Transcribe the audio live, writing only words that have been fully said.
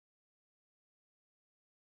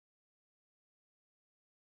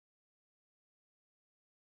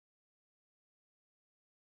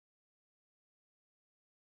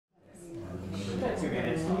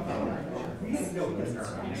No, we can start.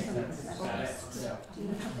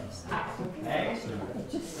 Okay.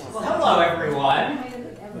 Well, hello, everyone.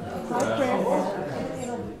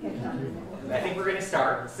 I think we're going to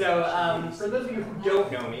start. So, for those of you who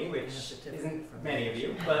don't know me, which isn't many of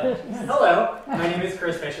you, but hello, my name is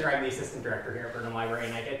Chris Fisher. I'm the assistant director here at Burnham Library,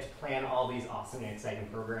 and I get to plan all these awesome and exciting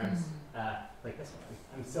programs like this one.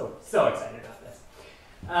 I'm so excited about this.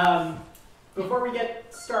 Before we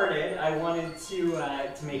get started, I wanted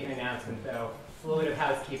to make an announcement, though. A little bit of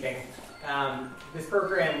housekeeping. This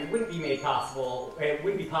program wouldn't be possible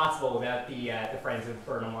without the Friends of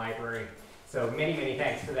Burnham Library. So many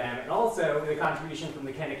thanks to them, and also the contribution from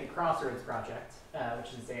the Connecticut Crossroads Project,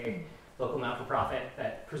 which is a local not-for-profit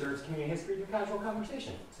that preserves community history through casual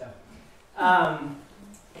conversation. So,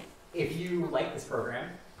 if you like this program,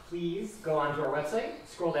 please go onto our website,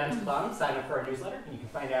 scroll down to the bottom, sign up for our newsletter, and you can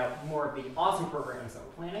find out more of the awesome programs that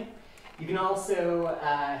we're planning. You can also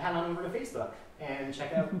head on over to Facebook and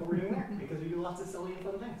check out what we're doing there, because we do lots of silly and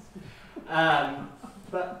fun things.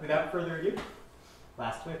 But without further ado,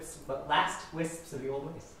 last wisps of the old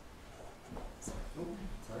ways. Oh,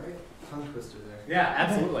 sorry, tongue twister there. Yeah,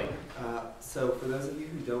 absolutely. So for those of you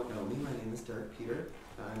who don't know me, my name is Derek Piotr.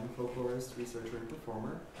 I'm a folklorist, researcher, and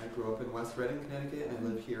performer. I grew up in West Reading, Connecticut, and I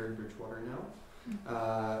live here in Bridgewater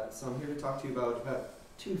now. So I'm here to talk to you about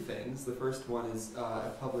two things. The first one is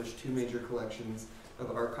I've published two major collections of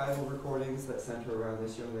archival recordings that center around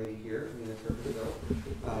this young lady here, Nina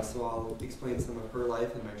Turpinville. So I'll explain some of her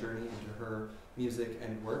life and my journey into her music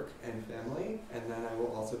and work and family, and then I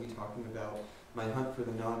will also be talking about my hunt for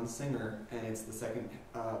the non-singer, and it's the second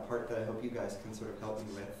part that I hope you guys can sort of help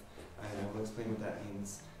me with, and I will explain what that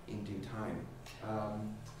means in due time.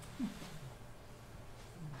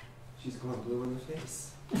 She's gone blue in the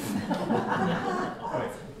face. Oh,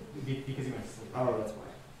 it's because you went to sleep. Oh, that's why.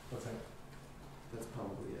 What's that? That's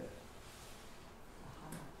probably it.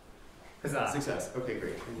 Huzzah. Success. Okay,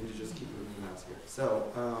 great. I need to just keep moving the mouse here.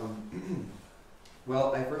 So,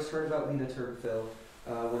 well, I first heard about Nina Turpinville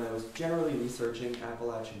when I was generally researching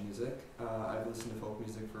Appalachian music. I've listened to folk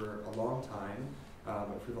music for a long time,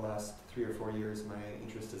 but for the last 3 or 4 years, my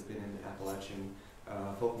interest has been in Appalachian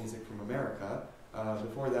folk music from America.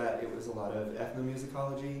 Before that, it was a lot of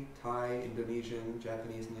ethnomusicology, Thai, Indonesian,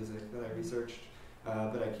 Japanese music that I researched,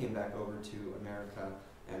 but I came back over to America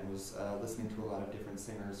and was listening to a lot of different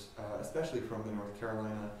singers, especially from the North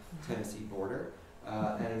Carolina-Tennessee border.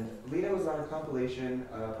 And Lena was on a compilation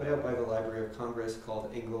put out by the Library of Congress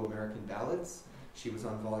called Anglo-American Ballads. She was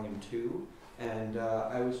on volume 2, and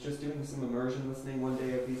I was just doing some immersion listening one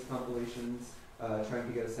day of these compilations, trying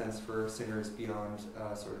to get a sense for singers beyond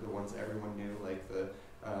sort of the ones everyone knew, like the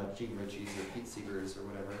Gene Ritchies or Pete Seegers or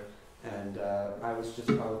whatever. And I was just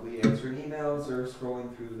probably answering emails or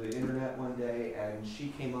scrolling through the internet one day, and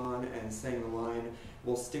she came on and sang the line,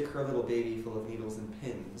 "We'll stick her little baby full of needles and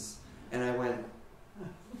pins." And I went,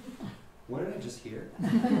 what did I just hear?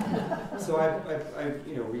 So I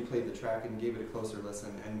replayed the track and gave it a closer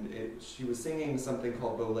listen, and she was singing something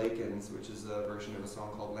called Bo Lakins, which is a version of a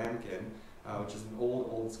song called Lambkin, which is an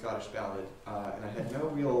old Scottish ballad, and I had no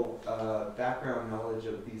real background knowledge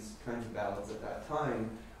of these kinds of ballads at that time.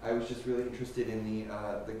 I was just really interested in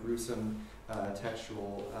the gruesome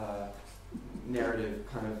textual narrative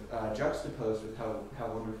kind of juxtaposed with how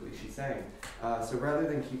wonderfully she sang. So rather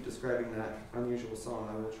than keep describing that unusual song,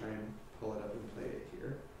 I will try and pull it up and play it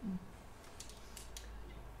here.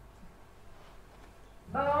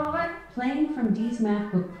 Playing from Dee's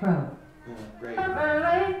MacBook Pro. Great.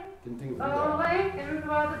 Didn't think it would be that. Lincoln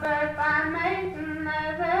was a very fine mason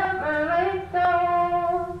as ever lay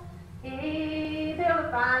so. He built a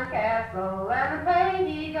fine castle and a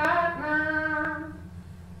pay he got none.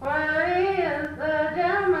 Where is the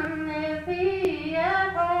gentleman? Is he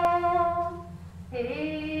at home?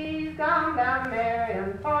 He's gone down to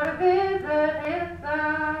Marion for to visit his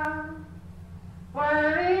son.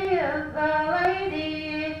 Where is the lady?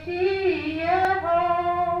 Is she at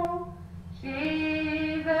home?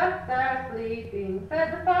 She's up there sleeping, said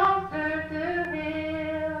the foster to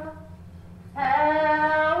him.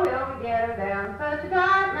 How will we get her down such a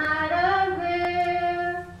dark night as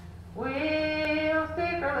this? We'll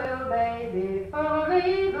stick her little baby full of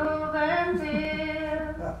needles and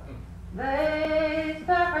pins. They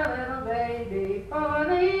stuck her little baby full of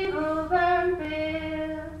needles and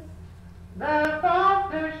pins. The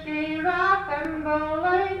foster she rocked and Bo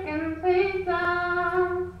Lakins he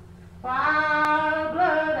sung, while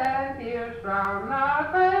blood and tears from our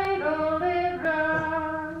cradle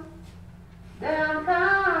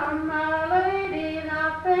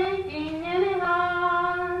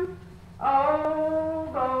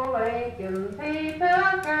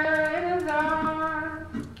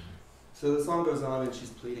So the song goes on, and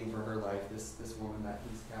she's pleading for her life, this woman that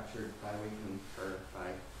he's captured by awakening her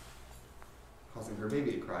by causing her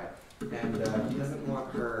baby to cry. And he doesn't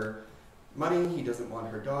want her money, he doesn't want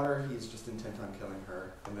her daughter, he's just intent on killing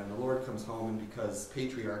her. And then the Lord comes home, and because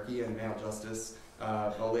patriarchy and male justice,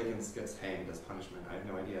 Balakins gets hanged as punishment. I have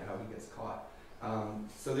no idea how he gets caught.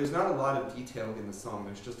 So there's not a lot of detail in the song,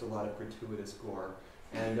 there's just a lot of gratuitous gore.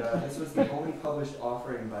 And this was the only published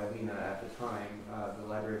offering by Lena at the time. The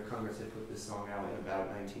Library of Congress had put this song out in about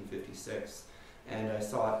 1956. And I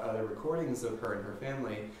sought other recordings of her and her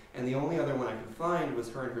family, and the only other one I could find was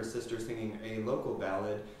her and her sister singing a local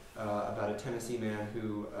ballad about a Tennessee man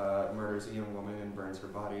who murders a young woman and burns her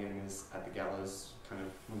body and is at the gallows kind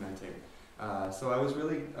of lamenting. So I was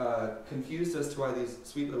really confused as to why these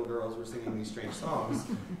sweet little girls were singing these strange songs,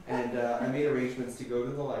 and I made arrangements to go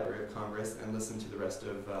to the Library of Congress and listen to the rest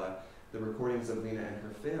of the recordings of Lena and her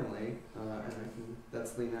family.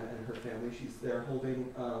 That's Lena and her family. She's there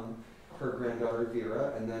holding her granddaughter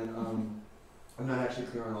Vera, and then I'm not actually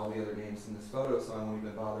clear on all the other names in this photo, so I won't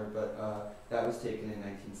even bother, but that was taken in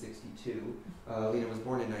 1962. Lena was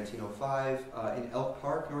born in 1905 in Elk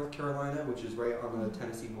Park, North Carolina, which is right on the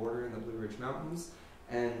Tennessee border in the Blue Ridge Mountains.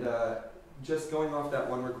 And just going off that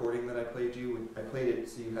one recording that I played you, I played it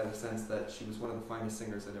so you had a sense that she was one of the finest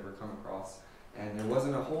singers I'd ever come across, and there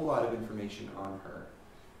wasn't a whole lot of information on her.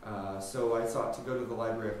 So I sought to go to the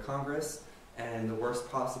Library of Congress, and the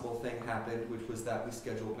worst possible thing happened, which was that we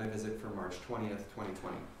scheduled my visit for March 20th,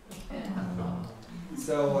 2020.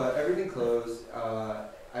 So everything closed.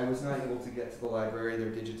 I was not able to get to the library.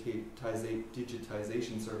 Their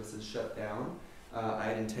digitization services shut down. I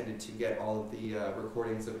had intended to get all of the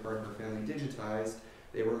recordings of her and her family digitized.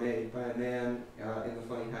 They were made by a man in the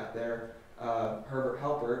funny hat there, Herbert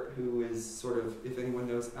Halpert, who is sort of, if anyone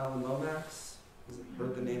knows Alan Lomax, has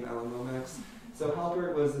heard the name Alan Lomax? So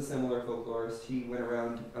Halpert was a similar folklorist. He went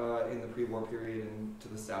around in the pre-war period and to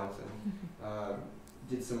the south and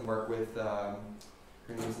did some work with, her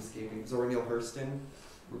name's escaping, Zora Neale Hurston,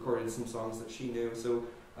 recorded some songs that she knew. So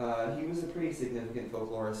he was a pretty significant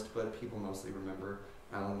folklorist, but people mostly remember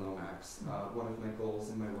Alan Lomax. One of my goals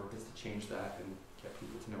in my work is to change that and get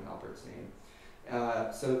people to know Halpert's name.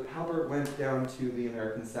 So Halpert went down to the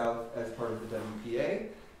American South as part of the WPA,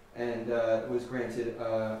 and was granted,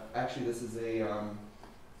 actually this is an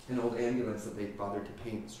old ambulance that they bothered to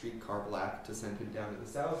paint streetcar black to send him down to the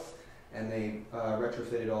south, and they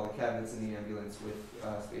retrofitted all the cabinets in the ambulance with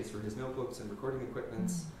space for his notebooks and recording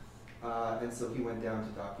equipments, and so he went down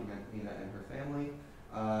to document Lena and her family,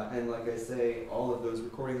 and like I say, all of those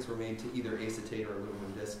recordings were made to either acetate or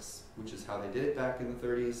aluminum discs, which is how they did it back in the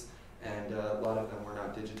 30s, and a lot of them were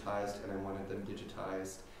not digitized, and I wanted them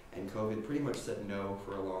digitized. And COVID pretty much said no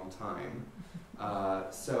for a long time.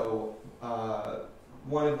 So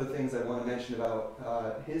one of the things I want to mention about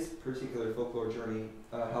his particular folklore journey,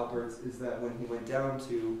 Halpert's, is that when he went down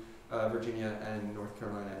to Virginia and North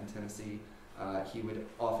Carolina and Tennessee, he would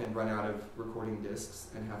often run out of recording discs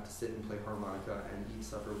and have to sit and play harmonica and eat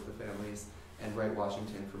supper with the families and write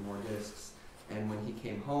Washington for more discs. And when he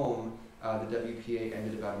came home, the WPA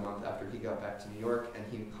ended about a month after he got back to New York, and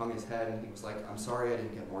he hung his head and he was like, "I'm sorry I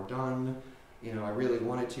didn't get more done. You know, I really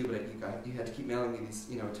wanted to, but you had to keep mailing me these,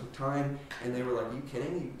 you know, it took time." And they were like, "Are you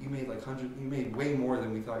kidding? You made like you made way more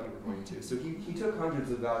than we thought you were going to." So he took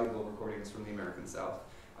hundreds of valuable recordings from the American South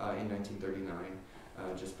in 1939,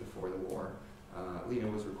 just before the war.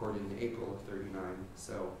 Lena was recorded in April of '39,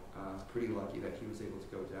 so pretty lucky that he was able to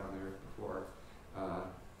go down there before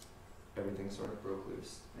everything sort of broke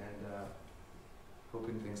loose, and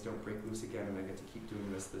hoping things don't break loose again and I get to keep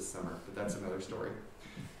doing this summer, but that's another story.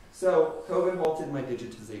 So COVID halted my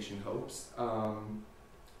digitization hopes,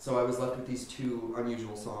 so I was left with these two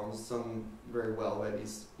unusual songs sung very well by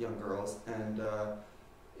these young girls, and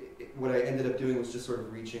what I ended up doing was just sort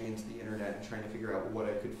of reaching into the internet and trying to figure out what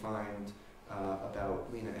I could find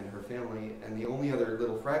about Lena and her family, and the only other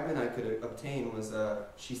little fragment I could obtain was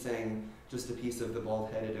she sang just a piece of The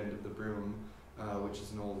Bald-Headed End of the Broom, which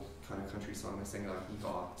is an old kind of country song I sang on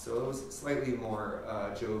hee-haw. So it was slightly more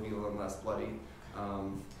jovial and less bloody.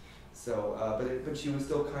 But she was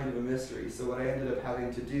still kind of a mystery. So what I ended up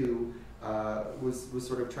having to do was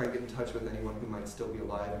sort of try and get in touch with anyone who might still be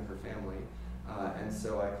alive in her family. And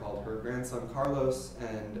so I called her grandson Carlos,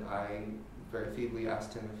 and I very feebly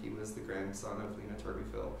asked him if he was the grandson of Lena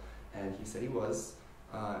Turbeville, and he said he was.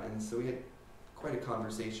 And so we had quite a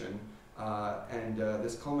conversation.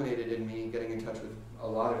 This culminated in me getting in touch with a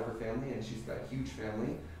lot of her family, and she's got a huge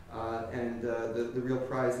family. The real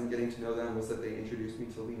prize in getting to know them was that they introduced me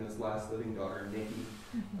to Lena's last living daughter,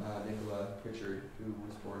 Nicola Pritchard, who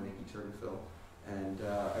was born Nikki Turbeville. And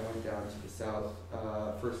I went down to the South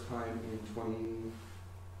first time in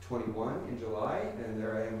 2021 in July, and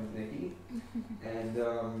there I am with Nikki. And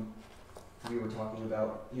we were talking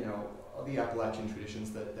about, you know, the Appalachian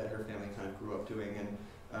traditions that her family kind of grew up doing.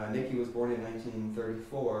 And Nikki was born in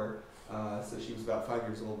 1934, so she was about 5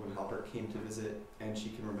 years old when Halpert came to visit, and she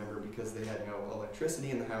can remember, because they had no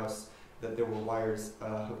electricity in the house, that there were wires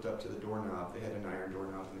hooked up to the doorknob. They had an iron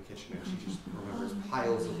doorknob in the kitchen, and she just remembers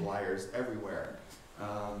piles of wires everywhere.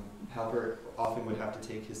 Halpert often would have to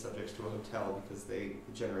take his subjects to a hotel because the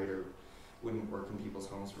generator wouldn't work in people's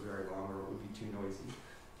homes for very long, or it would be too noisy.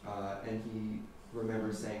 And he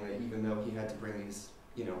remembers saying that even though he had to bring these,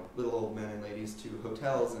 you know, little old men and ladies to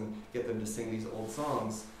hotels and get them to sing these old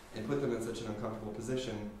songs and put them in such an uncomfortable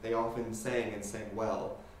position, they often sang and sang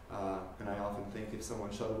well. And I often think if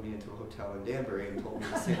someone shuttled me into a hotel in Danbury and told me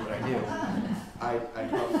to sing what I knew, I'd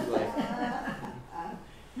probably be like,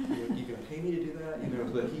 you gonna pay me to do that? You know,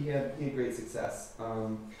 but he had great success.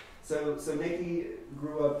 So Nikki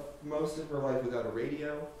grew up most of her life without a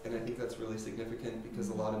radio, and I think that's really significant because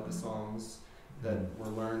a lot of the songs that were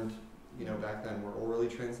learned, you know, back then were orally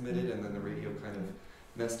transmitted, and then the radio kind of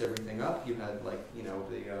messed everything up. You had, like, you know,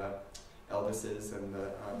 the Elvises and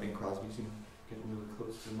the Bing Crosby's getting really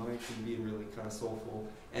close to the mic and being really kind of soulful,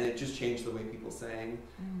 and it just changed the way people sang,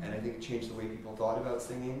 and I think it changed the way people thought about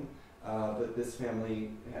singing. But this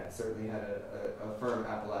family certainly had a firm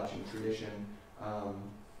Appalachian tradition,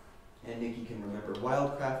 and Nikki can remember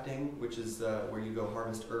wildcrafting, which is where you go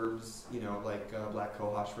harvest herbs, you know, like black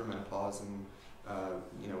cohosh for menopause and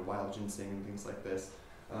you know, wild ginseng and things like this.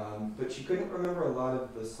 But she couldn't remember a lot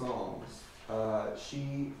of the songs.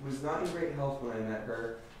 She was not in great health when I met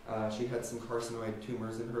her. She had some carcinoid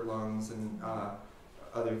tumors in her lungs and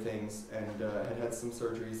other things, and had some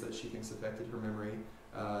surgeries that she thinks affected her memory.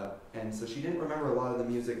 And so she didn't remember a lot of the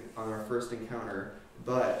music on our first encounter,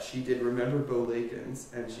 but she did remember Bo Laken's,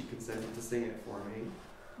 and she consented to sing it for me.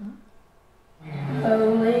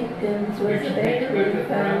 Bo Laken's was very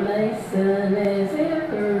fine mason as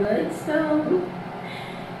ever laid stone.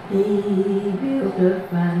 He built a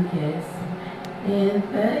fine castle, and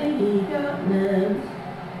pay he got none.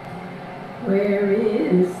 Where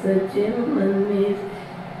is the gentleman, is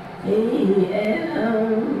he at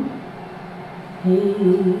home?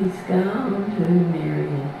 He's gone to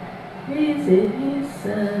Marion, visit his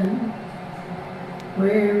son.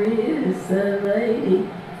 Where is the lady?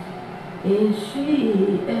 Is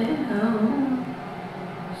she at home?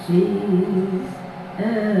 She's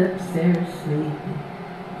upstairs sleeping,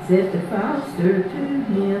 said the foster to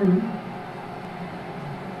him.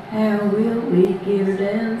 How will we get her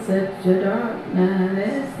down such a dark night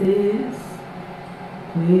as this?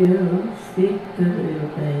 We'll stick the little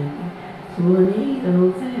baby full of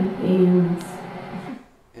needles and pins.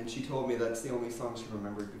 And she told me that's the only song she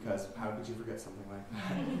remembered, because how could you forget something like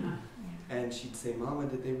that? And she'd say, "Mama,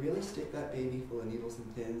 did they really stick that baby full of needles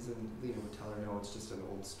and pins?" And Lena would tell her, "No, it's just an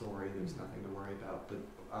old story. There's nothing to worry about." But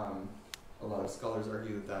a lot of scholars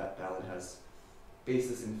argue that that ballad has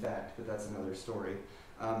basis in fact, but that's another story.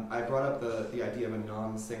 I brought up the idea of a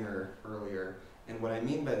non-singer earlier, and what I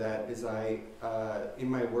mean by that is in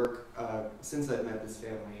my work, since I've met this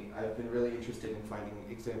family, I've been really interested in finding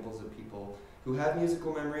examples of people who have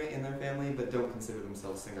musical memory in their family but don't consider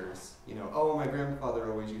themselves singers. You know, oh, my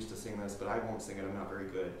grandfather always used to sing this, but I won't sing it, I'm not very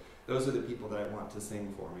good. Those are the people that I want to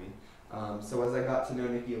sing for me. So as I got to know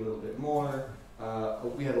Nikki a little bit more,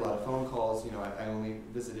 we had a lot of phone calls. You know, I only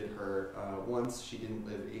visited her once. She didn't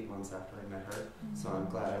live 8 months after I met her, so I'm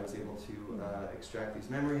glad I was able to extract these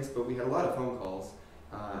memories. But we had a lot of phone calls,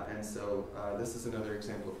 and so this is another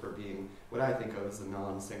example of her being what I think of as a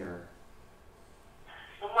non-singer.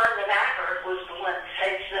 The one that I heard was the one that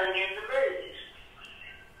had sung in the blues.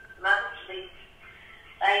 Mostly,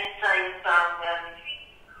 they sang some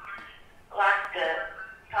like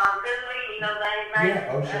Tom Dooley, you know, they made.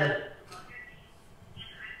 Yeah, oh sure.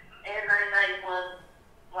 And they made one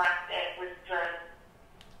like that with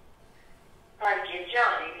Frankie and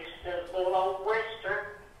Johnny, just a little old western.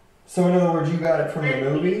 So in other words, you got it from the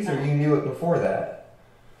movies, or you knew it before that?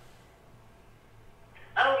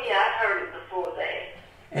 Oh yeah, I heard it before that.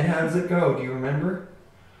 And how does it go? Do you remember?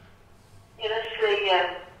 You know, see,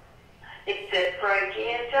 it said Frankie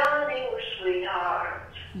and Johnny were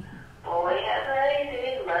sweethearts. Boy, have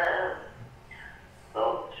they been love.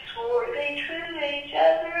 Both swore to be true to each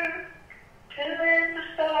other, two in the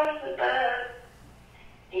stars above.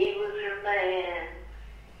 He was her man,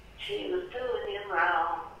 she was doing him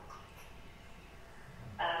wrong.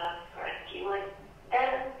 Frankie went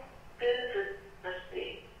down to let's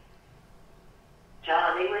see.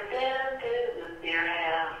 Johnny went down to the beer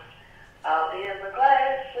house, all in the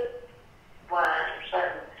glass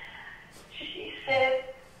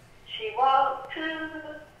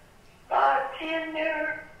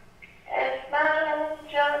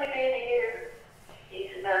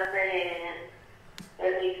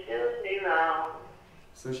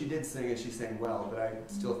So she did sing, and she sang well, but I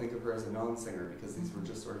still think of her as a non-singer because these were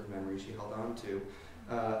just sort of memories she held on to.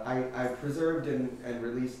 I preserved and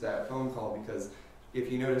released that phone call because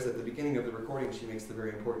if you notice at the beginning of the recording, she makes the very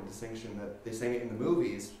important distinction that they sang it in the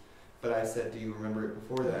movies, but I said, do you remember it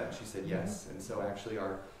before that? And she said yes. And so actually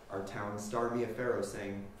our town star Mia Farrow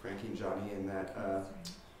sang Frankie and Johnny in that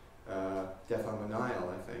Death on the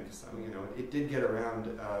Nile, I think. So, you know, it did get around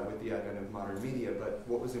with the advent of modern media, but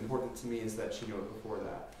what was important to me is that she knew it before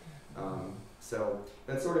that. So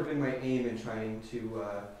that's sort of been my aim in trying to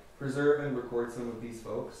preserve and record some of these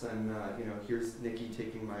folks. And, you know, here's Nikki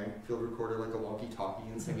taking my field recorder like a walkie-talkie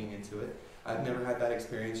and singing into it. I've never had that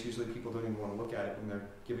experience. Usually people don't even want to look at it when they're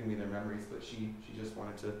giving me their memories, but she just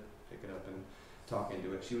wanted to pick it up and talk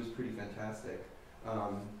into it. She was pretty fantastic.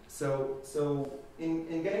 So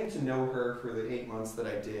in getting to know her for the 8 months that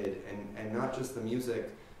I did, and not just the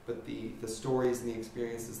music, but the stories and the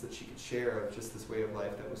experiences that she could share of just this way of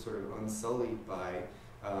life that was sort of unsullied by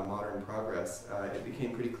modern progress, it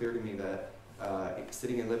became pretty clear to me that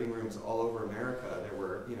sitting in living rooms all over America, there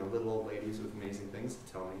were, you know, little old ladies with amazing things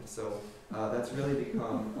to tell me. So that's really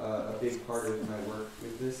become a big part of my work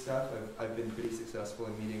with this stuff. I've been pretty successful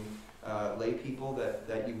in meeting lay people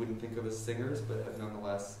that you wouldn't think of as singers, but have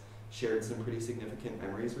nonetheless shared some pretty significant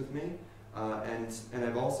memories with me. And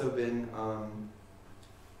I've also been,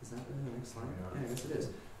 is that the next slide? Yeah, I guess it is.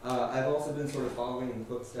 I've also been sort of following in the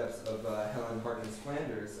footsteps of Helen Harkness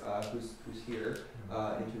Flanders, who's here,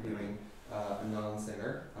 interviewing a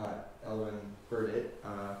non-singer, Elwyn Burdett.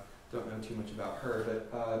 Don't know too much about her,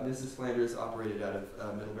 but Mrs. Flanders operated out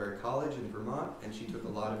of Middlebury College in Vermont, and she took a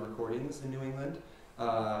lot of recordings in New England.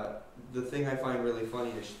 The thing I find really funny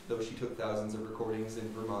is, though she took thousands of recordings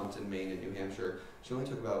in Vermont and Maine and New Hampshire, she only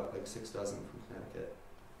took about like 6 dozen from Connecticut.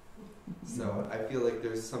 So I feel like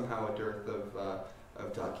there's somehow a dearth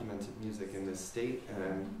of documented music in this state, and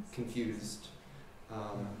I'm confused.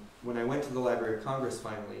 When I went to the Library of Congress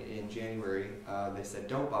finally in January, they said,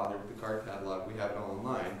 don't bother with the card catalog, we have it all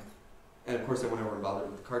online. And of course I went over and bothered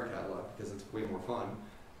with the card catalog because it's way more fun.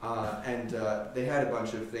 They had a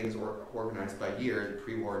bunch of things organized by year,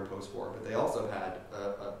 pre-war and post-war, but they also had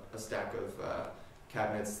a stack of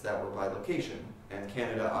cabinets that were by location. And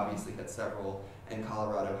Canada obviously had several, and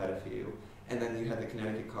Colorado had a few. And then you had the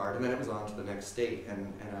Connecticut card, and then it was on to the next state.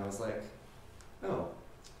 And I was like, oh.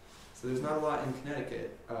 So there's not a lot in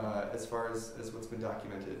Connecticut as far as what's been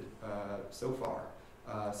documented so far.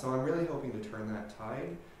 So I'm really hoping to turn that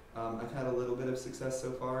tide. I've had a little bit of success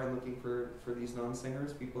so far in looking for these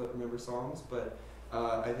non-singers, people that remember songs, but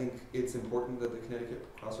I think it's important that the Connecticut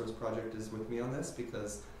Crossroads Project is with me on this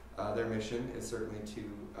because their mission is certainly to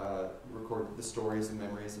record the stories and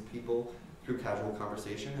memories of people through casual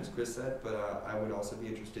conversation, as Chris said, but I would also be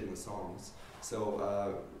interested in the songs.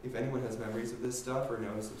 So if anyone has memories of this stuff or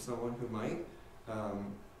knows of someone who might,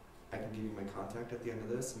 I can give you my contact at the end of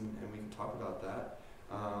this and we can talk about that.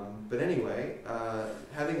 But anyway,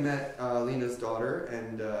 having met Lena's daughter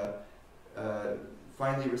and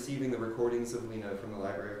finally receiving the recordings of Lena from the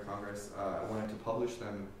Library of Congress, I wanted to publish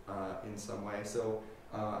them in some way. So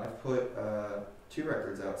I've put 2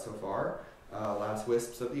 records out so far, Last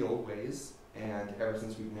Wisps of the Old Ways and Ever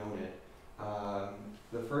Since We've Known It.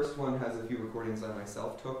 The first one has a few recordings I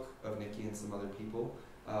myself took of Nikki and some other people,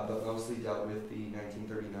 but mostly dealt with the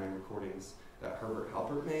 1939 recordings that Herbert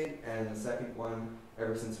Halpert made, and the second one,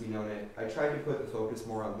 Ever Since We Known It, I tried to put the focus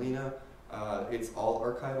more on Lena. It's all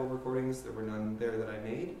archival recordings, there were none there that I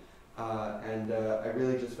made, and I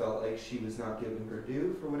really just felt like she was not given her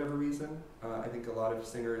due for whatever reason. I think a lot of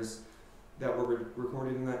singers that were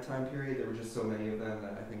recorded in that time period, there were just so many of them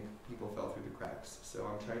that I think people fell through the cracks. So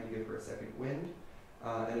I'm trying to give her a second wind,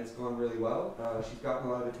 and it's gone really well. She's gotten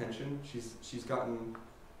a lot of attention. She's gotten.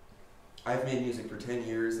 I've made music for 10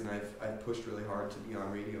 years, and I've pushed really hard to be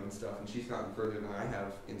on radio and stuff, and she's gotten further than I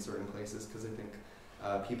have in certain places because I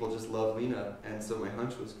think people just love Lena, and so my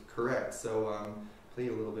hunch was correct. So play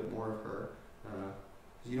a little bit more of her.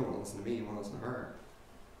 You don't want to listen to me, you want to listen to her.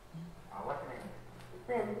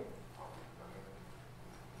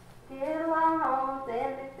 Get along home,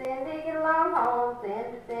 Cindy, Cindy, get along home,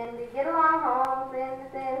 Cindy, Cindy, get along home, Cindy,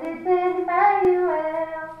 Cindy, Cindy, fare you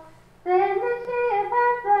well. Cindy, she is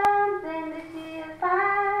handsome, Cindy, she is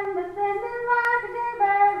fine, but Cindy's like a dead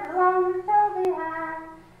bird with a long show behind.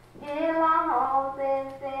 Get along home,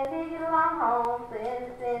 Cindy, Cindy, get along home, Cindy,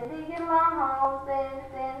 Cindy, get along home, Cindy,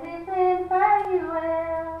 Cindy, Cindy, fare you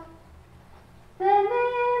well. Cindy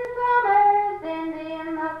in the summer, Cindy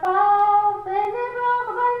in the fall, Cindy broke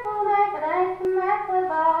a baseball neck at Action Mackley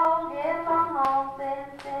Ball. Get along home, Cindy,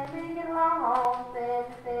 Cindy, get along home,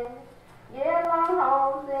 Cindy, Cindy, get along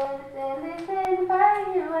home,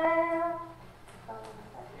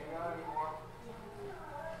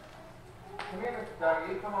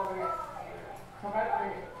 come over here. Come right over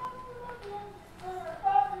here.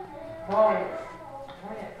 Boy,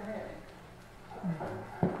 come here, come here.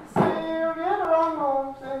 Say, get along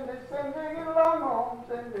home, Cindy, Cindy, get along home,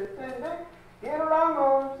 Cindy, Cindy. Get along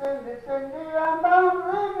home, Cindy, Cindy, I'm bound to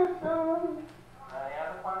leave you soon.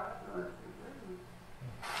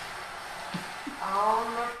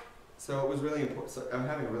 So it was really important. So I'm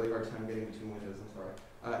having a really hard time getting between windows. I'm sorry.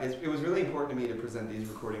 It was really important to me to present these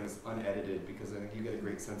recordings unedited because I think you get a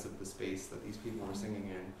great sense of the space that these people were singing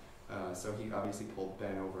in. So he obviously pulled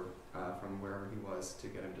Ben over from wherever he was to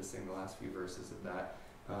get him to sing the last few verses of that.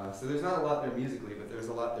 So there's not a lot there musically, but there's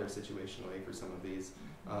a lot there situationally for some of these.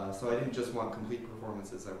 So I didn't just want complete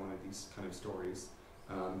performances, I wanted these kind of stories.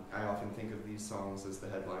 I often think of these songs as the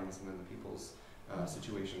headlines and then the people's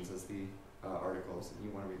situations as the articles, and you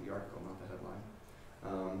want to read the article, not the headline.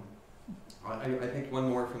 I think one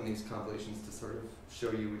more from these compilations to sort of show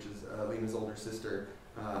you, which is Lena's older sister.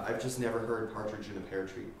 I've just never heard Partridge in a Pear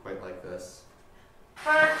Tree quite like this.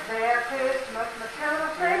 First day of Christmas, Matilda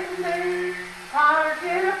said to me, Partridge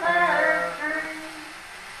in a pear tree.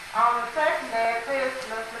 On the second day of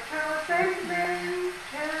Christmas, Matilda said to me,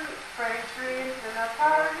 2 spring trees and a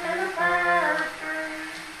partridge in a pear tree.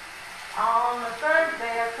 On the third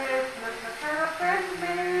day of Christmas, Matilda said to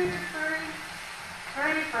me,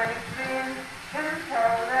 3 spring trees, 2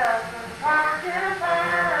 turtles and a partridge in a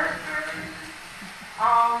pear tree.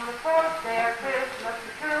 On the fourth day of Christmas,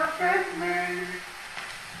 Matilda said to me,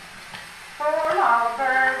 4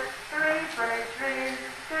 lovebirds, 3 spring trees,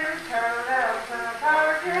 2 turtles and a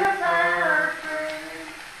partridge in a pear tree.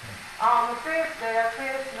 On the fifth day of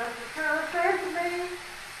Christmas, Matilda said to me,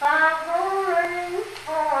 5 gold rings,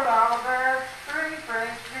 4 lovebirds, 3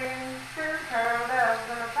 spring trees, 2 turtles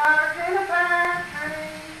and a partridge in a pear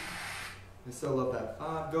tree. I still love that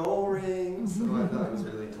 5 gold rings, so I thought it was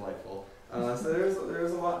really delightful. So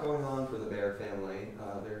there's a lot going on for the Bear family.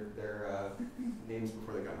 Their names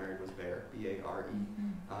before they got married was Bear, B-A-R-E.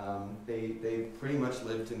 They pretty much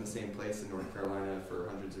lived in the same place in North Carolina for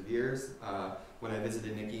hundreds of years. When I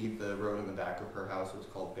visited Nikki, the road in the back of her house was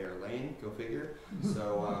called Bear Lane. Go figure.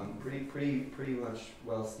 So pretty much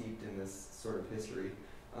well steeped in this sort of history.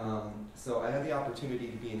 So I had the opportunity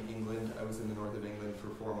to be in England. I was in the north of England for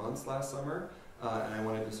 4 months last summer, and I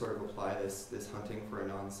wanted to sort of apply this hunting for a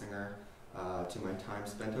non-singer to my time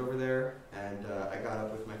spent over there. And I got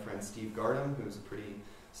up with my friend Steve Gardam, who's a pretty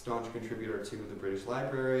staunch contributor to the British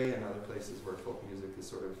Library and other places where folk music is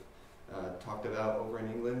sort of talked about over in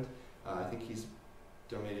England. I think he's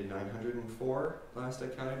donated 904, last I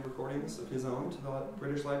counted, recordings of his own to the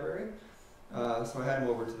British Library. So I had him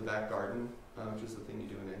over to the back garden, which is the thing you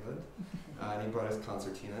do in England. And he brought his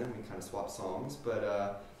concertina, and we kind of swapped songs.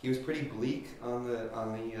 But he was pretty bleak on the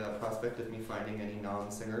prospect of me finding any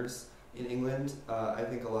non-singers in England. I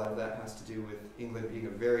think a lot of that has to do with England being a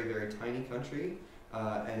very, very tiny country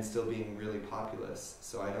and still being really populous.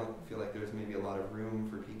 So I don't feel like there's maybe a lot of room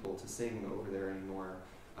for people to sing over there anymore.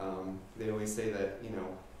 They always say that,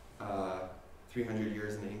 300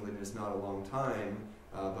 years in England is not a long time,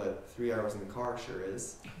 but 3 hours in the car sure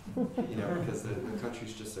is, because the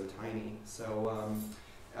country's just so tiny. So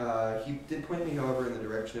he did point me, however, in the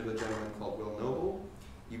direction of a gentleman called Will Noble.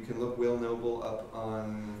 You can look Will Noble up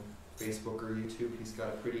on Facebook or YouTube. He's got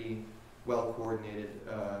a pretty well-coordinated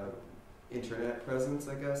internet presence,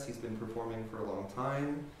 I guess. He's been performing for a long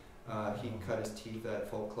time. He cut his teeth at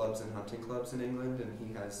folk clubs and hunting clubs in England, and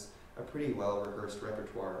he has a pretty well-rehearsed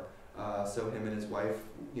repertoire. So him and his wife,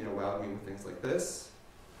 wowed me with things like this.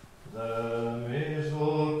 The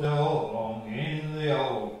mistletoe hung in the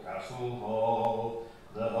old castle hall,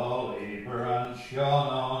 the holly branch shone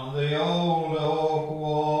on the old oak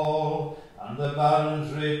wall, and the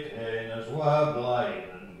barons retainers were blithe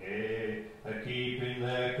and gay, a-keeping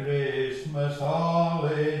their Christmas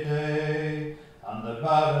holiday. And the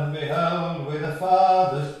baron beheld with a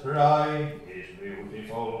father's pride his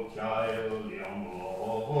beautiful child, young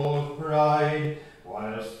Lovell's bride,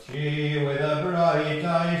 whilst she with a bright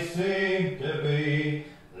eye seemed to be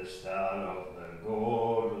the star of the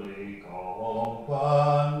goodly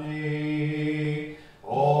company.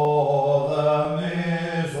 Oh, the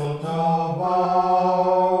mistletoe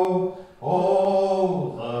bough,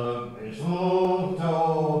 oh, the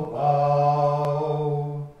mistletoe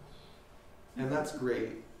bough. And that's great.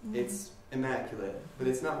 It's immaculate, but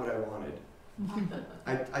it's not what I wanted.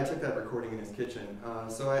 I took that recording in his kitchen,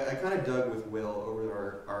 so I kind of dug with Will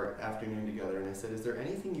over our afternoon together, and I said, is there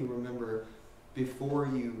anything you remember before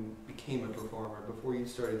you became a performer, before you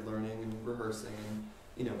started learning and rehearsing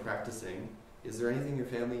and practicing? Is there anything your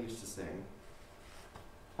family used to sing?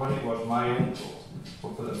 when it was my uncle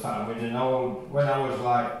up at the farm with an old, when I was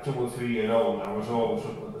like 2 or 3 years old, I was always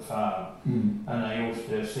up at the farm, and I used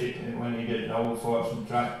to sit, when he did an old Fortune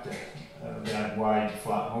tractor, they had wide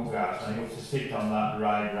flat mudguards, and I used to sit on that and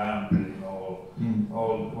ride round with him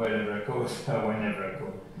all wherever I could, or whenever I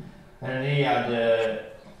could. And he had,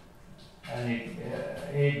 and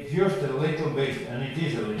it just a little bit, and it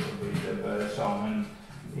is a little bit of a song, and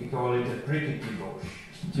he called it a prickety bush.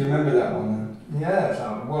 Do you remember that one? Yeah,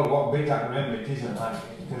 so, well, what bit I can remember, it isn't like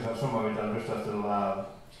it, because some of it I just have to laugh.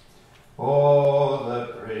 Oh, the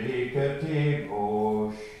prickety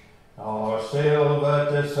bush, or silver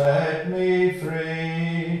to set me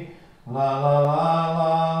free, la la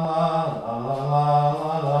la la la la la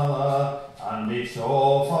la la la, and it's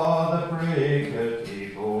all for the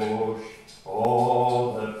prickety bush,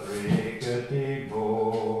 oh, the prickety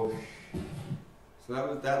bush.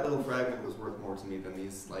 So that little fragment was worth more to me than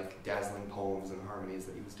these like dazzling poems and harmonies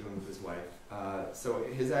that he was doing with his wife. So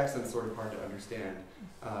his accent's sort of hard to understand,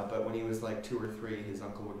 but when he was like 2 or 3, his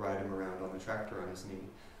uncle would ride him around on the tractor on his knee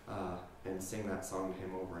and sing that song to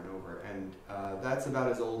him over and over. And that's about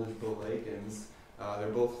as old as Bill Lakin's.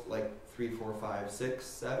 They're both like 3, 4, 5, 6,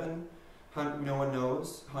 7. No one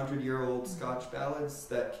knows. 100-year-old Scotch ballads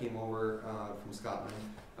that came over from Scotland.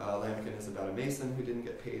 Lamkin is about a mason who didn't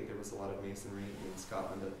get paid. There was a lot of masonry in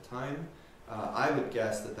Scotland at the time. I would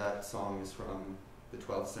guess that that song is from the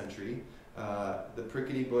 12th century. The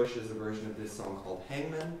Prickety Bush is a version of this song called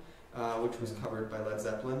Hangman, which was covered by Led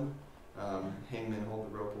Zeppelin. Hangman, hold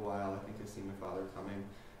the rope a while, I think I see my father coming.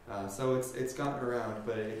 So it's gotten around,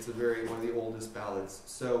 but it's one of the oldest ballads.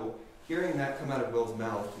 So hearing that come out of Will's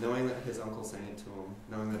mouth, knowing that his uncle sang it to him,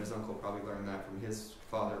 knowing that his uncle probably learned that from his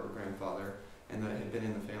father or grandfather, and that it had been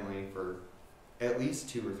in the family for at least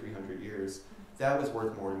 200 or 300 years, that was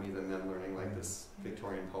worth more to me than them learning like this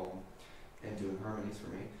Victorian poem and doing harmonies for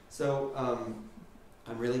me. So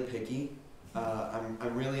I'm really picky.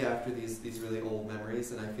 I'm really after these really old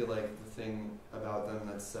memories, and I feel like the thing about them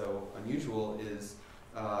that's so unusual is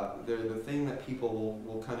they're the thing that people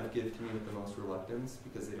will kind of give to me with the most reluctance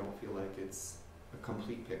because they don't feel like it's a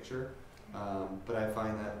complete picture. But I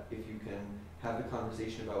find that if you can have the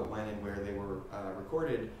conversation about when and where they were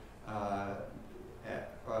recorded,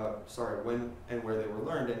 when and where they were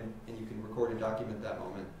learned, and you can record and document that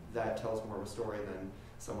moment, that tells more of a story than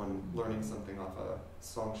someone learning something off a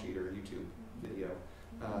song sheet or a YouTube video.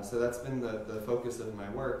 So that's been the focus of my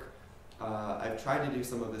work. I've tried to do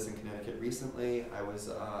some of this in Connecticut recently. I was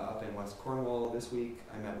up in West Cornwall this week.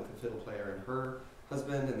 I met with a fiddle player and her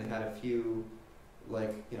husband, and they had a few,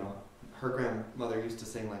 like, you know, her grandmother used to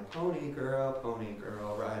sing like pony girl,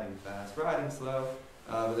 riding fast, riding slow.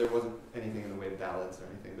 But there wasn't anything in the way of ballads or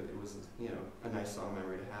anything, but it was, you know, a nice song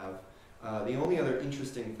memory to have. The only other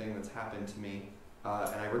interesting thing that's happened to me,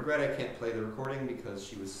 and I regret I can't play the recording because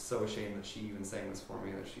she was so ashamed that she even sang this for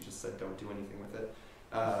me that she just said don't do anything with it.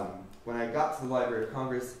 When I got to the Library of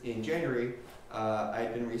Congress in January, I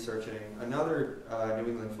had been researching another New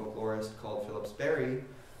England folklorist called Phillips Berry,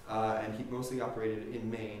 and he mostly operated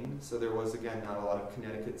in Maine, so there was, again, not a lot of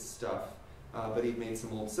Connecticut stuff, but he'd made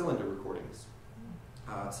some old cylinder recordings.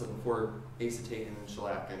 So before acetate and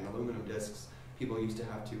shellac and aluminum discs, people used to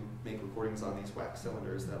have to make recordings on these wax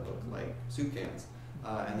cylinders that look like soup cans.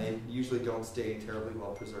 And they usually don't stay terribly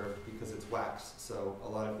well preserved because it's wax, so a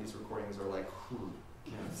lot of these recordings are like, you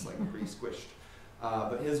know, it's like pretty squished.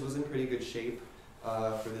 But his was in pretty good shape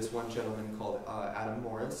for this one gentleman called Adam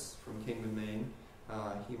Morris from Kingman, Maine.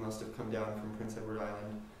 He must have come down from Prince Edward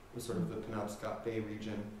Island, it was sort of the Penobscot Bay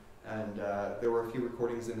region. And there were a few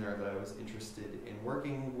recordings in there that I was interested in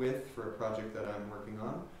working with for a project that I'm working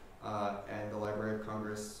on. And the Library of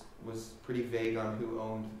Congress was pretty vague on who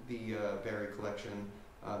owned the Berry collection,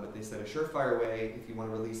 but they said a surefire way, if you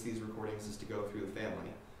want to release these recordings, is to go through the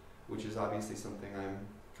family, which is obviously something I'm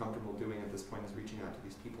comfortable doing at this point, is reaching out to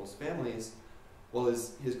these people's families. Well,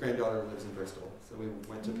 his granddaughter lives in Bristol, so we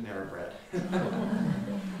went to Panera Bread.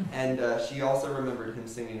 And she also remembered him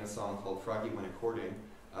singing a song called Froggy Went A-Courting,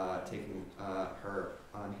 taking her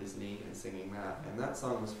on his knee and singing that. And that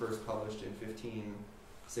song was first published in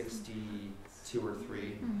 1562 or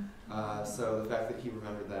 3. So the fact that he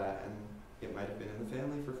remembered that, and it might have been in the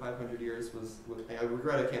family for 500 years, was I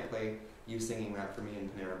regret I can't play you singing that for me in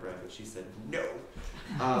Panera Bread, but she said no.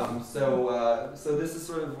 So this is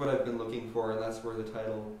sort of what I've been looking for, and that's where the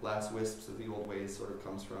title Last Wisps of the Old Ways sort of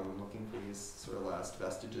comes from. I'm looking for these sort of last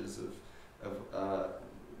vestiges of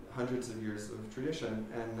hundreds of years of tradition,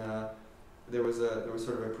 and there was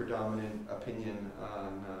sort of a predominant opinion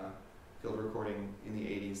on field recording in the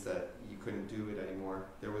 80s that you couldn't do it anymore.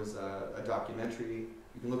 There was a documentary,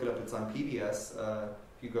 you can look it up, it's on PBS,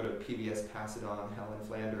 if you go to PBS Pass It On, Helen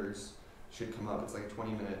Flanders should come up. It's like a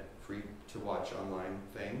 20-minute free to watch online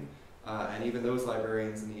thing. And even those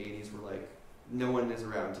librarians in the 80s were like, no one is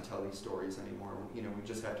around to tell these stories anymore. You know, we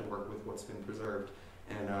just have to work with what's been preserved.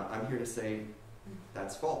 And I'm here to say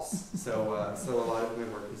that's false. So, so a lot of my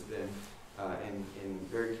work has been in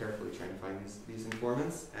very carefully trying to find these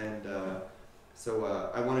informants. And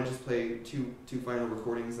so I want to just play two final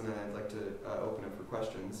recordings, and then I'd like to open up for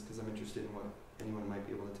questions, because I'm interested in what anyone might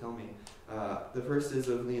be able to tell me. The first is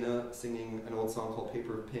of Lena singing an old song called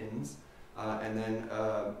Paper of Pins. And then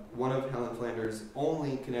one of Helen Flanders'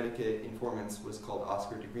 only Connecticut informants was called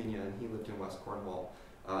Oscar de Grigna, and he lived in West Cornwall,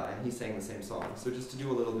 and he sang the same song. So just to do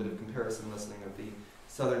a little bit of comparison listening of the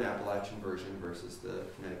Southern Appalachian version versus the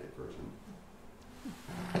Connecticut version.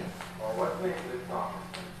 Well, what makes this song?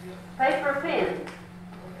 Paper pins.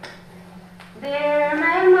 Dear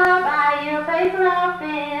man, I'll buy you a paper of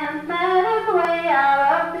pins. That is the way our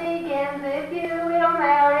love begins. If you will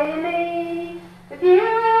marry me, if you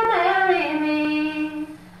will marry me,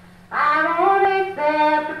 I won't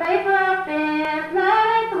accept a paper of pins. That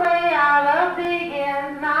is the way our love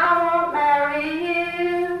begins. And I won't marry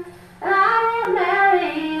you, and I won't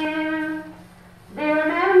marry you. Dear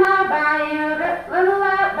man, I'll buy you a little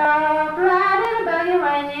white dog, ride in a buggy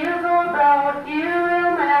when you go abroad. If you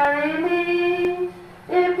will marry me,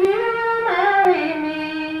 if you will marry me,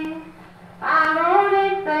 I won't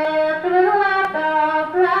accept a little white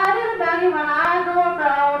dog, ride in a buggy when I go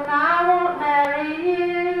abroad. And I won't marry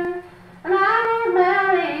you, and I won't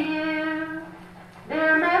marry you.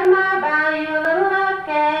 Dear madam, I'll buy you a little white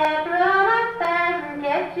cat, run upstairs and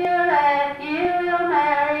get your rat. If you will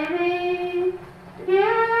marry me, if you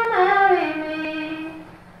will marry me,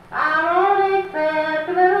 I won't accept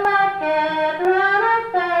a little white cat, run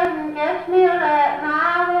upstairs and get me a rat. And I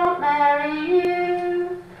won't marry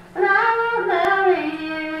you, and I won't marry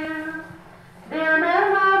you. Dear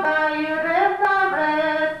madam, I'll buy you a dress of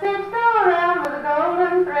red, stitched all around with a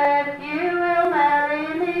golden thread. If you will marry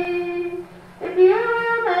me, if you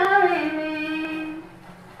will marry me,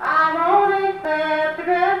 I won't accept a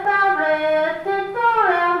dress of red, stitched all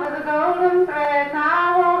around with a golden thread. And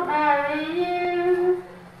I won't marry you,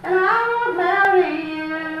 and I won't marry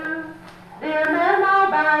you. Dear madam, I'll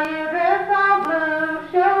buy you a dress of blue,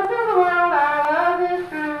 show to the world our love is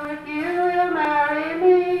true. If you will marry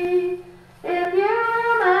me, if you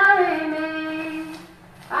will marry me,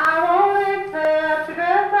 I won't accept a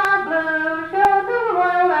dress of blue, show to the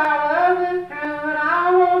world our love is true. And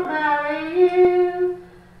I won't marry you,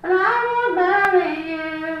 and I won't marry you.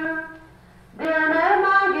 Dear madam,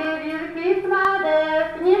 I'll give you the keys to my desk,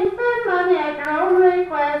 and you can spend money at your own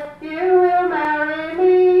request. If you will marry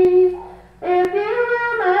me, if you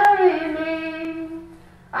will marry me,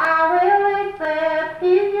 I will accept,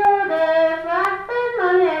 keep your desk. I spend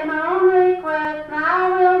money at my own request. And I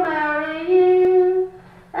will marry you,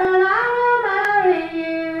 and I will marry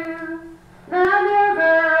you. Now, dear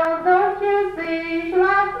girl, don't you see, she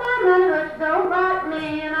likes my money, but she don't like me.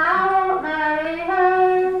 And I won't marry her,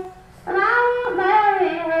 and I won't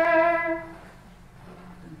marry her.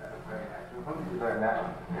 That's very nice. When did you learn that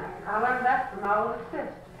one? I learned that from my older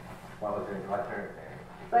sister, What was it? What's her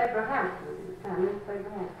name? Abraham. Miss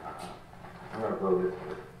Abraham. I'm going to blow this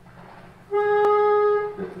first.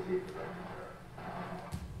 Just to see if it's right.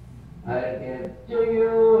 I give to you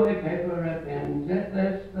a paper of pins, if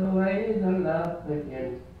that's the way the love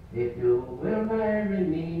begins. If you will marry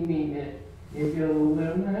me, mean it. If you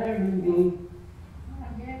will marry me.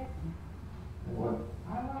 I want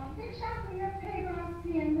I want to shuffle your paper of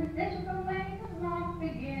pins. This is the way the love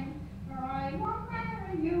begins. For I won't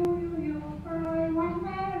marry you, for I won't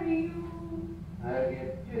marry you. I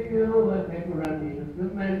give to you a paper of needles to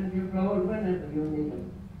mend your clothes whenever you need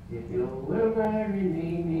them. If you will marry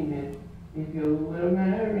me, mean it. If you will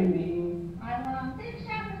marry me. I want to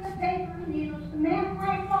shuffle the paper of needles to mend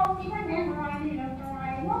my clothes whenever I need them. For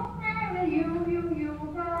I won't marry you,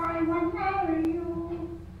 for I won't marry you.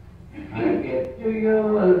 I give to you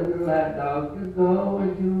a little lapdog to go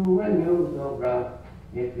with you when you go abroad.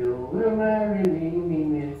 If you will marry me,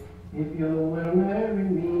 mean it. If you will marry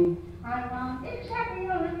me. I want to shuffle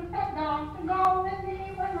your little pet dog to go with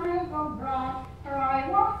me when I go abroad. For I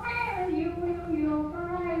won't marry you, for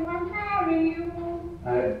I won't marry you.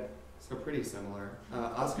 So pretty similar.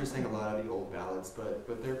 Oscar sang a lot of the old ballads,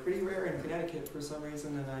 but they're pretty rare in Connecticut for some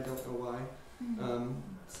reason, and I don't know why.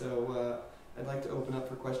 So I'd like to open up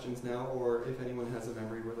for questions now, or if anyone has a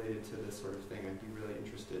memory related to this sort of thing, I'd be really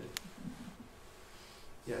interested.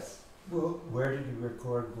 Yes? Well, where did you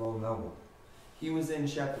record Glow Noble? He was in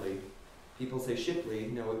Shepley, People say Shipley.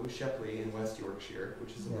 No, it was Shepley in West Yorkshire,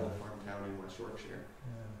 which is a little farm town in West Yorkshire.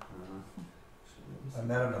 I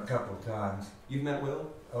met him a couple of times. You've met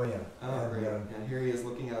Will? Oh yeah. Oh, great. And here he is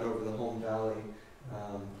looking out over the home valley,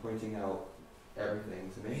 pointing out everything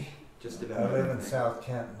to me. Just about I live everything. in South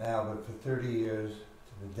Kent now, but for 30 years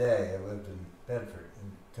to the day, I lived in Bedford,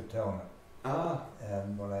 in Katona. Ah.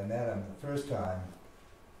 And when I met him the first time,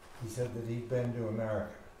 he said that he'd been to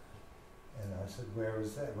America. And I said, where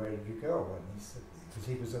was that? Where did you go? And he said, because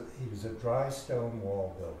he was a dry stone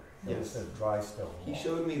wall builder. He Yes. said dry stone wall. He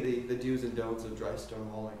showed me the do's and don'ts of dry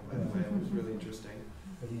stone walling, by the way. It was really interesting.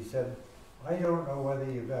 But he said, I don't know whether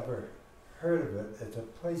you've ever heard of it. It's a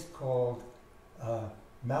place called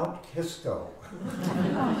Mount Kisco,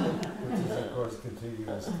 which is, of course,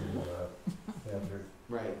 contiguous to Bedford.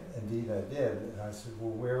 Right. Indeed, I did. And I said,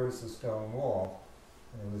 well, where was the stone wall?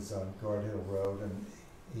 And it was on Guard Hill Road. And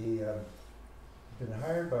he had been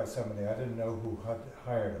hired by somebody. I didn't know who had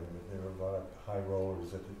hired him, but there were a lot of high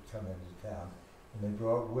rollers that had come into town. And they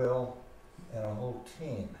brought Will and a whole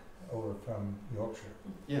team over from Yorkshire.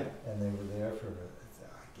 Yeah. And they were there for,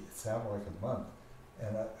 it sounded like a month.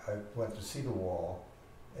 And I went to see the wall,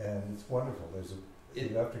 and it's wonderful. He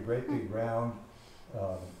left a great big round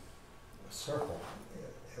circle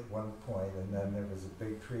at one point, and then there was a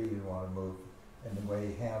big tree he didn't want to move. And the way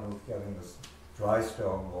he handled getting this dry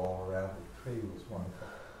stone wall around the tree was wonderful.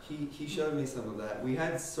 He showed me some of that. We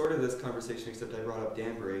had sort of this conversation, except I brought up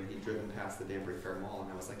Danbury, and he'd driven past the Danbury Fair Mall,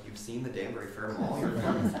 and I was like, "You've seen the Danbury Fair Mall? You're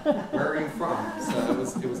from where are you from?" So it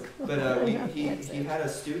was. But he had a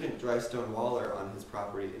student dry stone waller on his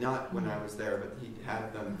property. Not when I was there, but he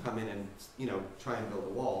had them come in and try and build a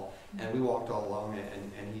wall. And we walked all along it,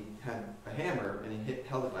 and he had a hammer, and he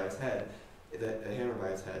held it by his head. The hammer by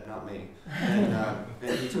his head, not me.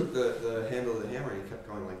 And he took the handle of the hammer and he kept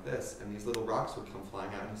going like this, and these little rocks would come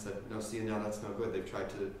flying out, and he said, "No, see, now that's no good. They've tried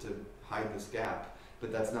to hide this gap,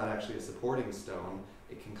 but that's not actually a supporting stone.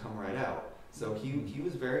 It can come right out." So he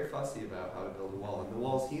was very fussy about how to build a wall, and the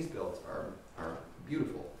walls he's built are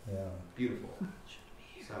beautiful. Yeah. Beautiful.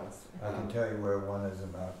 So I can tell you where one is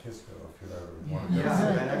in Mount Kisco if you ever want to go.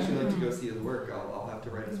 Yeah, I'd actually like to go see his work. I'll have to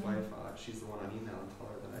write his wife. She's the one on email and tell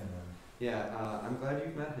her that I. Yeah, I'm glad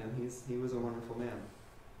you've met him. He was a wonderful man.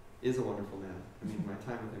 Is a wonderful man. I mean, my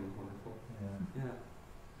time with him was wonderful. Yeah.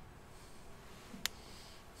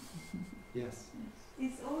 Yes.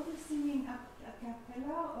 Is all the singing a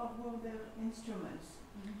cappella or will there instruments?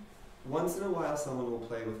 Once in a while, someone will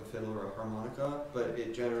play with a fiddle or a harmonica, but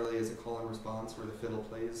it generally is a call and response where the fiddle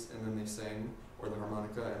plays and then they sing, or the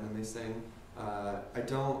harmonica and then they sing. I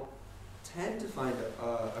don't tend to find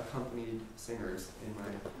accompanied singers in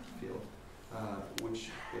my field,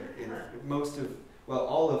 which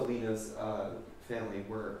all of Lena's family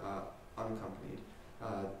were unaccompanied.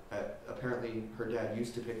 Apparently her dad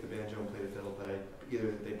used to pick the banjo and play the fiddle, but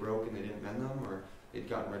either they broke and they didn't mend them, or they'd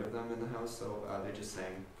gotten rid of them in the house, so they just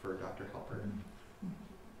sang for Dr. Helper.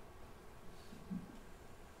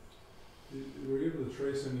 Were you able to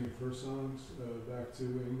trace any of her songs back to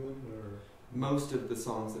England, or? Most of the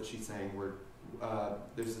songs that she sang were,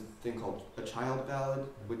 there's a thing called a child ballad,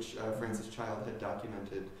 which Francis Child had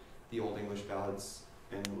documented the Old English ballads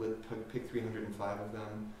and picked 305 of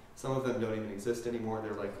them. Some of them don't even exist anymore.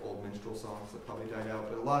 They're like old minstrel songs that probably died out,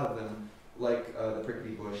 but a lot of them, like the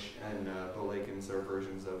Prickly Bush and Bo Lakin's, are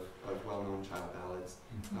versions of well-known child ballads.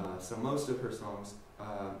 So most of her songs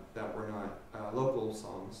that were not local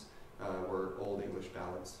songs were Old English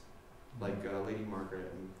ballads, like Lady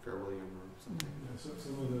Margaret and Fair William or something. Yeah,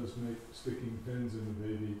 some of those make sticking pins in the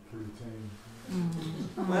baby pretty tame.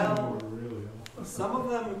 Well, some of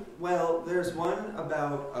them, there's one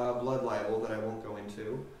about blood libel that I won't go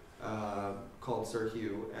into, called Sir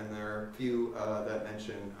Hugh, and there are a few that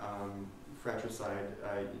mention fratricide,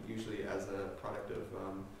 usually as a product of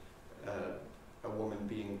a woman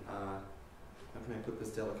being, how can I put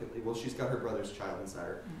this delicately? Well, she's got her brother's child inside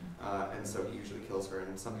her, and so he usually kills her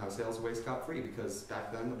and somehow sails away scot-free, because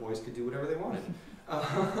back then the boys could do whatever they wanted.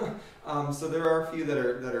 So there are a few that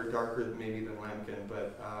are darker maybe than Lambkin,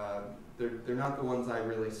 but they're not the ones I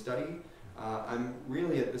really study. I'm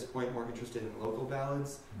really at this point more interested in local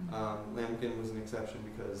ballads. Lambkin was an exception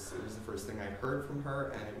because it was the first thing I heard from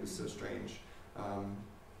her, and it was so strange.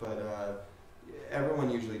 But everyone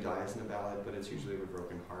usually dies in a ballad, but it's usually with a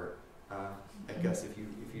broken heart. I guess if you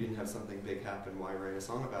didn't have something big happen, why write a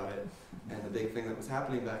song about it? And the big thing that was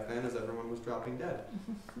happening back then is everyone was dropping dead.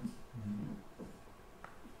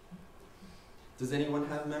 Does anyone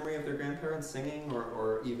have memory of their grandparents singing,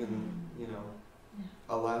 or even,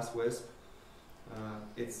 a last wisp?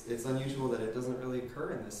 It's unusual that it doesn't really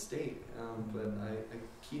occur in this state, but I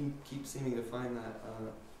keep seeming to find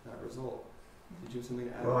that result. Did you have something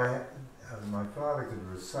to add? Well, my father could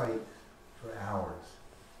recite for hours.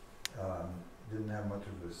 Didn't have much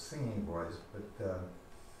of a singing voice, but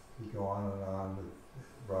he'd go on with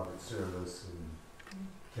Robert Service and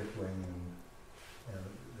Kipling and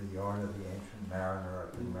the Yarn of the Ancient Mariner.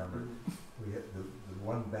 I can remember we had the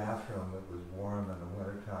one bathroom that was warm in the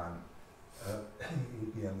wintertime.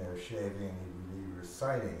 He'd be in there shaving and he'd be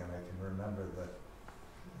reciting, and I can remember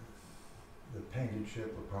the painted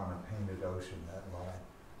ship upon a painted ocean, that line.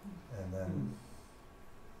 And then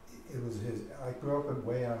it was his, I grew up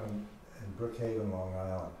way out in Brookhaven, Long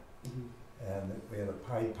Island. And we had a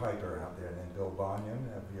Pied Piper out there named Bill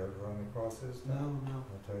Bonyon. Have you ever run across his name? No.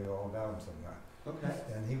 I'll tell you all about him sometime. Okay.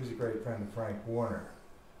 And he was a great friend of Frank Warner.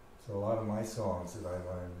 So a lot of my songs that I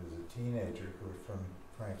learned as a teenager were from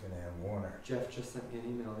Frank and Ann Warner. Jeff just sent me an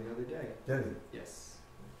email the other day. Did he? Yes.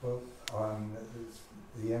 Well, on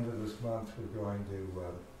the end of this month, we're going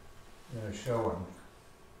to, in a showing,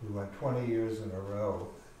 we went 20 years in a row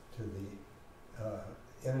to the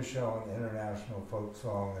Inishowen International Folk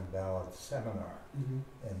Song and Ballad Seminar.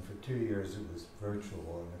 And for 2 years it was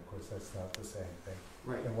virtual, and of course that's not the same thing.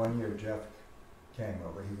 Right. And 1 year Jeff came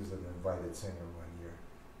over. He was an invited singer 1 year.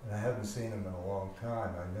 And I hadn't seen him in a long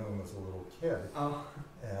time. I knew him as a little kid. Oh.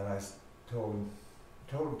 And I told him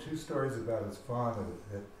 2 stories about his father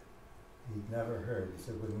that he'd never heard. He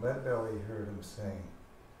said when Leadbelly heard him sing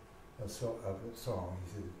a song,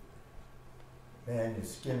 he said, "Man, your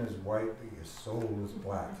skin is white, but your soul is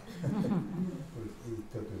black." He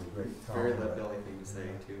took it a great time. Very Leadbelly thing to say,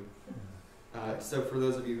 too. So for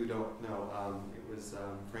those of you who don't know, it was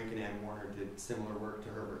Frank and Ann Warner did similar work to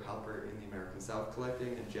Herbert Halpert in the American South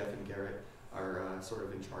collecting, and Jeff and Garrett are sort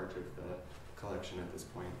of in charge of the collection at this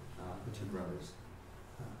point, the 2 brothers.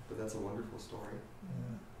 But that's a wonderful story.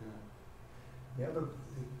 The other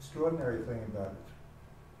extraordinary thing about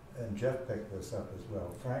it, and Jeff picked this up as well,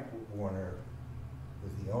 Frank Warner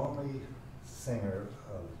was the only singer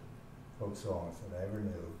of folk songs that I ever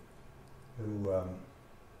knew who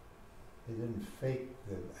he didn't fake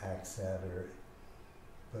the accent,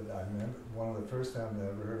 but I remember one of the first times I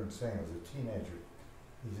ever heard him sing, I was a teenager.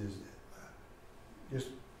 He says, "Just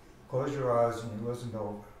close your eyes and you listen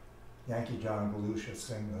to Yankee John Belushi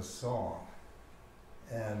sing this song."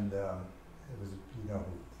 And it was, you know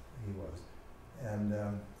who he was.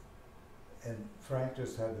 And Frank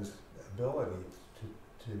just had this ability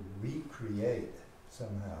to recreate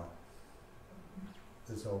somehow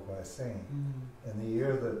this old guy singing. And the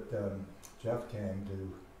year that Jeff came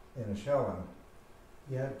to Inishowen,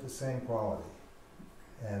 he had the same quality.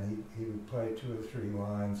 And he would play 2 or 3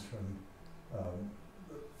 lines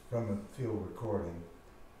from a field recording,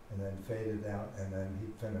 and then fade it out, and then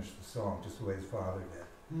he'd finish the song just the way his father did.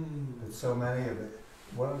 But so many of it,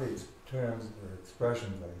 one of the terms or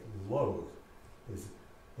expressions I loathe is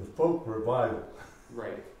the folk revival.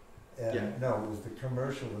 Right. And no, it was the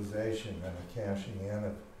commercialization and the cashing in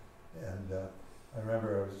of, and I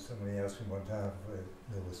remember somebody asked me one time if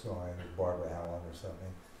I knew a song, I think Barbara Allen or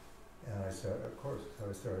something, and I said, of course, so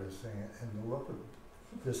I started singing it, and the look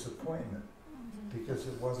of disappointment, because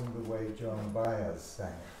it wasn't the way Joan Baez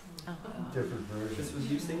sang it. Different version. This was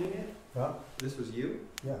you singing it? Huh? This was you?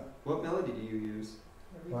 Yeah. What melody do you use?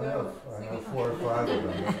 I know 4 or 5 of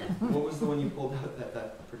them. What was the one you pulled out,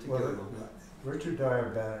 that particular one? Richard Dyer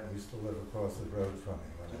Bennett used to live across the road from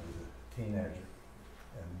me when I was a teenager.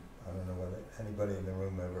 And I don't know whether anybody in the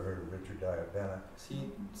room ever heard of Richard Dyer Bennett. Is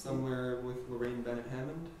he somewhere with Lorraine Bennett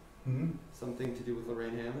Hammond? Something to do with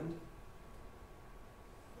Lorraine Hammond?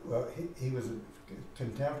 Well, he was a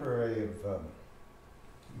contemporary of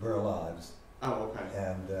Burl Ives. Oh, okay.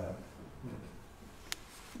 And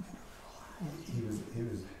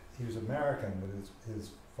he was American, but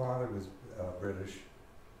his father was British,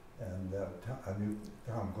 and I knew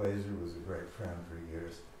Tom Glazer was a great friend for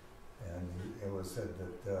years, and it was said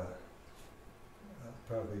that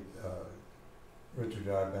probably Richard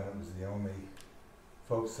Dyer Bennett was the only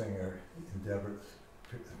folk singer in Deborah's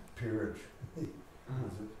peerage.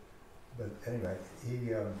 But anyway,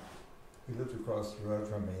 he lived across the road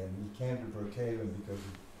from me, and he came to Brookhaven because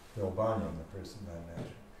of Bill Bonyon, the person I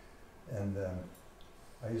mentioned. And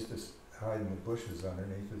I used to hide in the bushes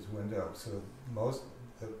underneath his window. So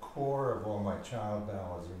the core of all my child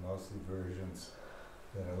ballads are mostly versions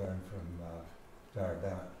that I learned from Dyer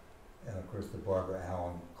Bennett. And of course the Barbara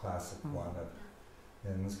Allen classic one of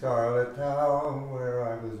 "In the Scarlet Town where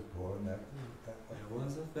I was born." That There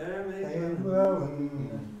was a fair maid made well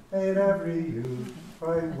and made every youth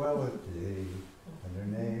right well a day,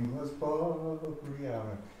 and her name was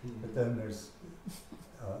Brianna. But then there's,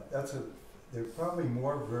 there are probably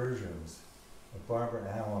more versions of Barbara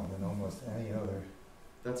Allen than almost any other.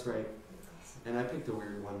 That's right. And I picked a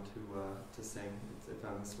weird one to sing. I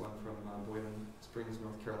found this one from Boylan Springs,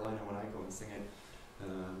 North Carolina, when I go and sing it.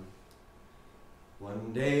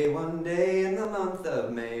 One day in the month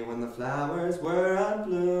of May, when the flowers were on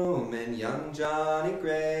bloom, and young Johnny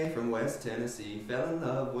Gray from West Tennessee fell in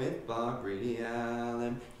love with Barbara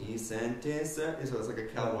Allen. He sent his so it's like a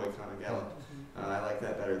cowboy kind of gallop. I like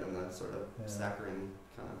that better than the sort of saccharine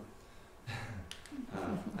kind of.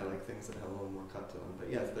 I like things that have a little more cut to them. But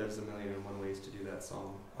yes, there's a million and one ways to do that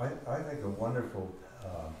song. I think a wonderful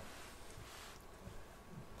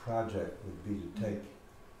project would be to take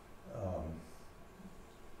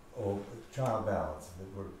old child ballads that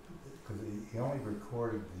were, because he only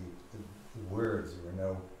recorded the words. There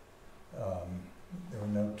were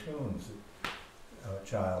no tunes that a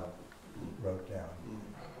child wrote down.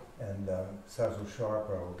 And Cecil Sharp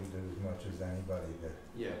probably did as much as anybody to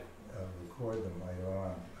record them later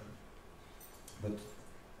on. But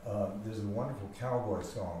there's a wonderful cowboy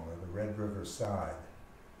song, The Red River Side,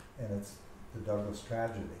 and it's the Douglas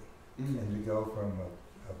Tragedy. And to go from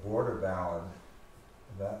a border ballad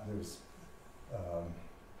that there's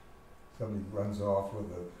somebody runs off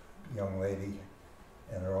with a young lady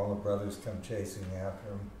and all the brothers come chasing after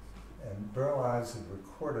him, and Burl Ives had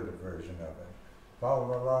recorded a version of it. La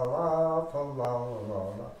la la la, la la la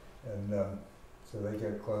la, and so they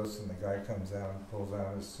get close, and the guy comes out and pulls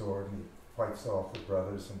out his sword, and he fights off the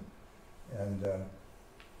brothers, and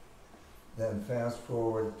then fast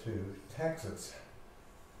forward to Texas.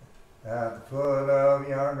 At the foot of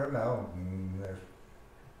yonder mountain,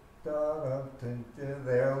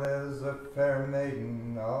 there lives a fair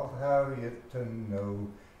maiden, I'll have you to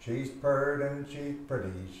know. She's pert and she's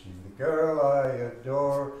pretty, she's the girl I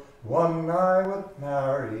adore, one I would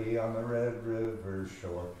marry on the Red River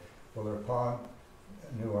shore. Well, their pa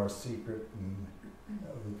knew our secret, and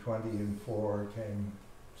the 20 and 4 came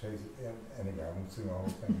chasing. Anyway, I won't sing the whole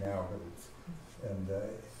thing now, but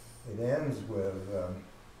it ends with,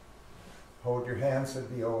 hold your hand, said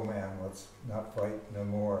the old man, let's not fight no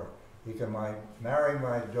more. You can marry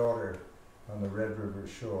my daughter on the Red River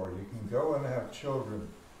shore. You can go and have children,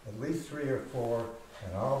 at least 3 or 4,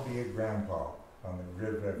 and I'll be a grandpa on the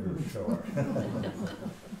Red River shore.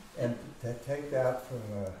 And to take that from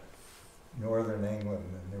northern England,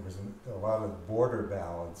 and there was a lot of border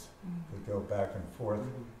ballads that go back and forth,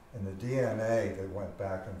 and the DNA that went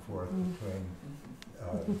back and forth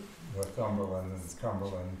between Northumberland and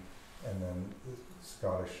Cumberland, and then the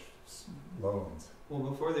Scottish lowlands. Well,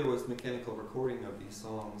 before there was mechanical recording of these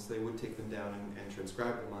songs, they would take them down and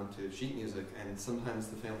transcribe them onto sheet music, and sometimes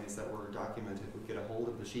the families that were documented would get a hold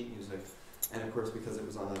of the sheet music, and of course because it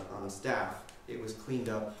was on a staff, it was cleaned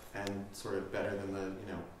up and sort of better than the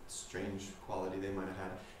strange quality they might have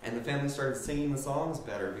had. And the families started singing the songs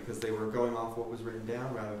better because they were going off what was written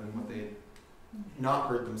down rather than what they had not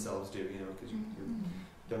heard themselves do, because you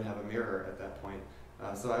don't have a mirror at that point.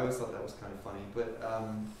 So I always thought that was kind of funny. But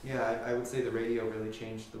I would say the radio really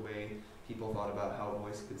changed the way people thought about how a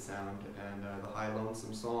voice could sound, and the high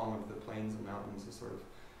lonesome song of the plains and mountains has sort of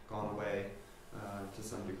gone away to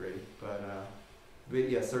some degree. But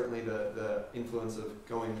yeah, certainly the influence of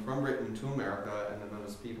going from Britain to America and then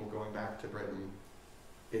those people going back to Britain,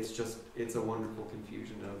 it's a wonderful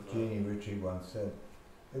confusion of... Jeannie Ritchie once said,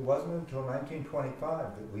 it wasn't until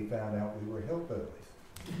 1925 that we found out we were hillbillies.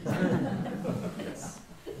 Yes,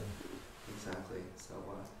 exactly. So,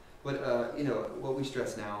 but what we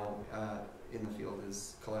stress now in the field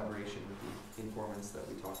is collaboration with the informants that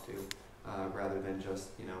we talk to, rather than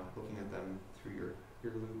just looking at them through your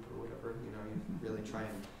loop or whatever. You really try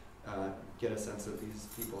and get a sense of these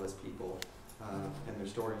people as people, and their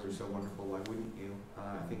stories are so wonderful. Why wouldn't you?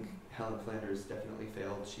 I think Helen Flanders definitely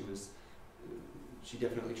failed. She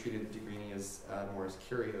definitely treated the Degrini as more as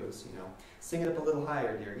curios, sing it up a little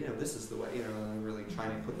higher, dear, this is the way, and really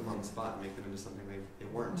trying to put them on the spot and make them into something they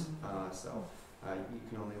weren't. So you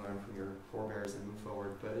can only learn from your forebears and move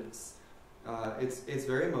forward. But it's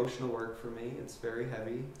very emotional work for me. It's very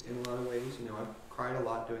heavy in a lot of ways. I've cried a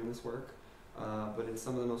lot doing this work, but it's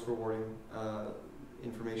some of the most rewarding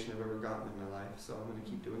information I've ever gotten in my life. So I'm going to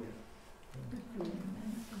keep doing it.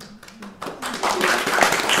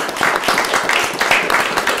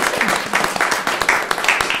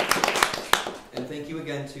 And thank you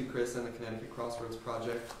again to Chris and the Connecticut Crossroads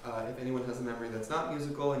Project. If anyone has a memory that's not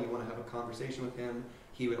musical and you want to have a conversation with him,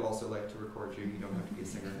 he would also like to record you. You don't have to be a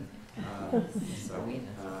singer.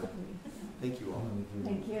 Thank you all.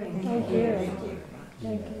 Thank you. Thank you.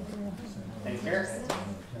 Thank you. Thanks, Derek.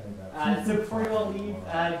 So before you all leave,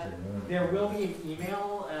 there will be an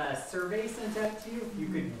email survey sent out to you. If you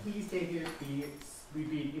could please take it, we'd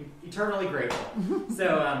be eternally grateful.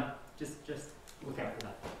 So just look out for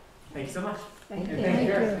that. Thank you so much. Thank you. Thank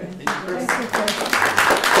you.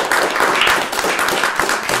 Thank you.